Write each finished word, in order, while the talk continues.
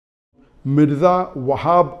Mirza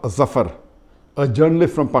Wahab Zafar, a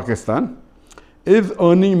journalist from Pakistan, is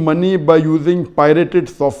earning money by using pirated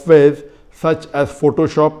softwares such as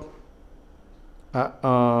Photoshop,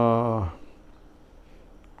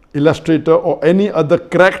 Illustrator or any other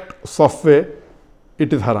cracked software.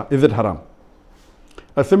 It is haram. Is it haram?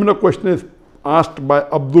 A similar question is asked by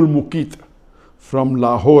Abdul Muqeet from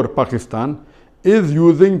Lahore, Pakistan. Is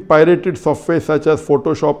using pirated software such as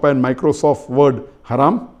Photoshop and Microsoft Word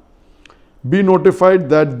haram? Be notified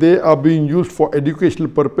that they are being used for educational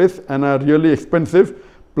purpose and are really expensive,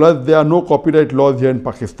 plus there are no copyright laws here in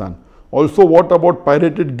Pakistan. Also, what about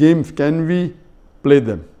pirated games? Can we play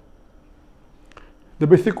them? The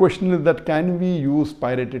basic question is that can we use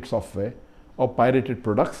pirated software or pirated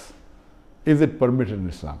products? Is it permitted in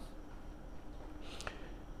Islam?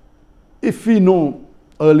 If we know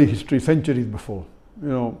early history, centuries before,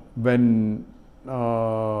 when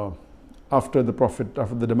after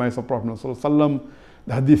the demise of Prophet ﷺ,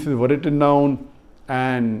 the Hadiths were written down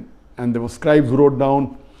and there were scribes who wrote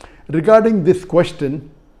down. Regarding this question,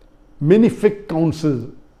 many fiqh councils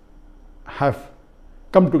have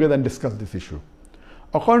come together and discussed this issue.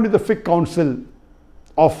 According to the fiqh council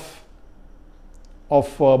of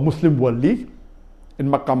Muslim World League in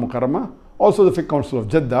Makkah Mukarramah, also the fiqh council of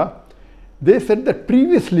Jeddah, they said that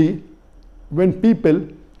previously when people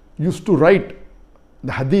used to write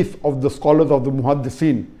the hadith of the scholars of the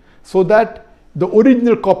muhaddithin, so that the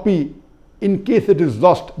original copy, in case it is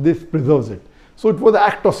lost, this preserves it. So it was an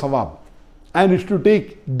act of sawab, and it used to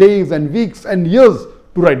take days and weeks and years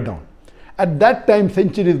to write down. At that time,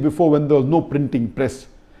 centuries before, when there was no printing press,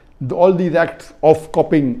 all these acts of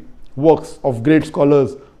copying works of great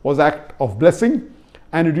scholars was act of blessing,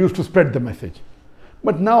 and it used to spread the message.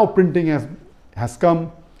 But now printing has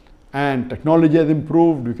come and technology has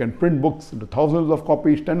improved. You can print books into thousands of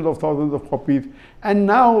copies, tens of thousands of copies. And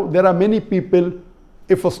now there are many people,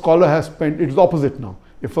 if a scholar has spent, it's opposite now.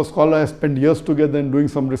 If a scholar has spent years together in doing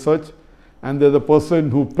some research, and there's a person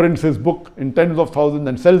who prints his book in tens of thousands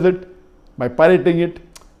and sells it by pirating it,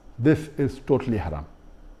 this is totally haram.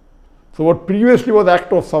 So what previously was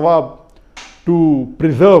act of sawab to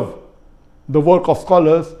preserve the work of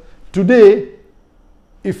scholars, today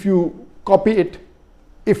if you copy it,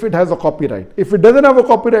 if it has a copyright, if it doesn't have a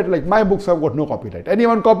copyright, like my books have got no copyright,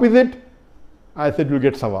 anyone copies it, I said you'll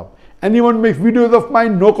get sawab. Anyone makes videos of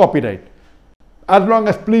mine, no copyright. As long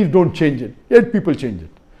as please don't change it, yet people change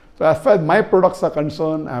it. So as far as my products are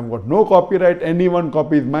concerned, I have got no copyright. Anyone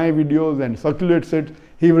copies my videos and circulates it,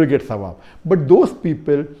 he will get sawab. But those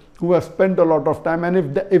people who have spent a lot of time, and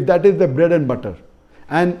if that is the bread and butter,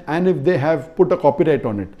 and if they have put a copyright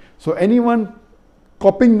on it, so anyone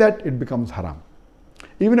copying that, it becomes haram.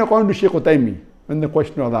 Even according to Sheikh Uthaymeen, when the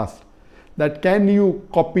question was asked, that can you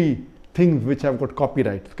copy things which have got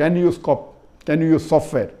copyright? Can you use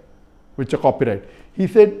software which are copyright? He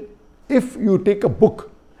said, if you take a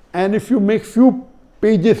book and if you make few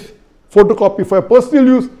pages photocopy for personal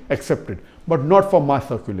use, accepted, but not for mass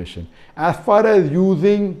circulation. As far as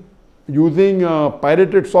using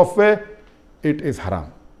pirated software, it is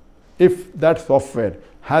haram. If that software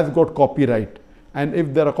has got copyright, and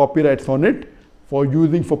if there are copyrights on it for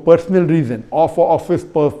using for personal reason or for office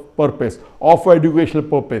purpose or for educational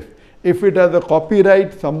purpose, if it has a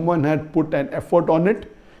copyright, someone had put an effort on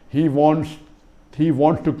it, he wants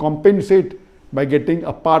to compensate by getting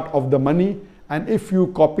a part of the money. And if you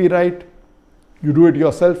copyright, you do it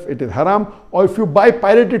yourself, it is haram. Or if you buy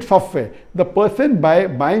pirated software, the person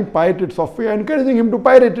buying pirated software, encouraging him to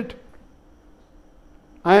pirate it.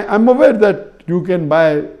 I'm aware that you can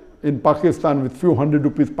buy in Pakistan with few hundred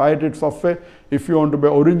rupees pirated software. If you want to buy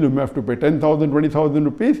original, you have to pay 10,000, 20,000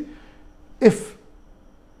 rupees. If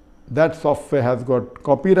that software has got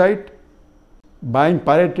copyright, buying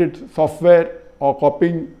pirated software or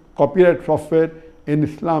copying copyright software in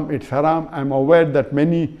Islam, it's haram. I'm aware that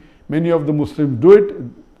many of the Muslims do it.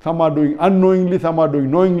 Some are doing unknowingly, some are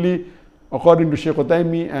doing knowingly. According to Sheikh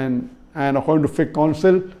Uthaymeen and according to Fiqh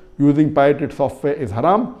Council, using pirated software is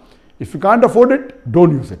haram. If you can't afford it,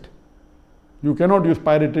 don't use it. You cannot use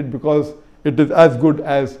pirated because it is as good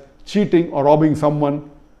as cheating or robbing someone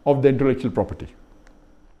of the intellectual property.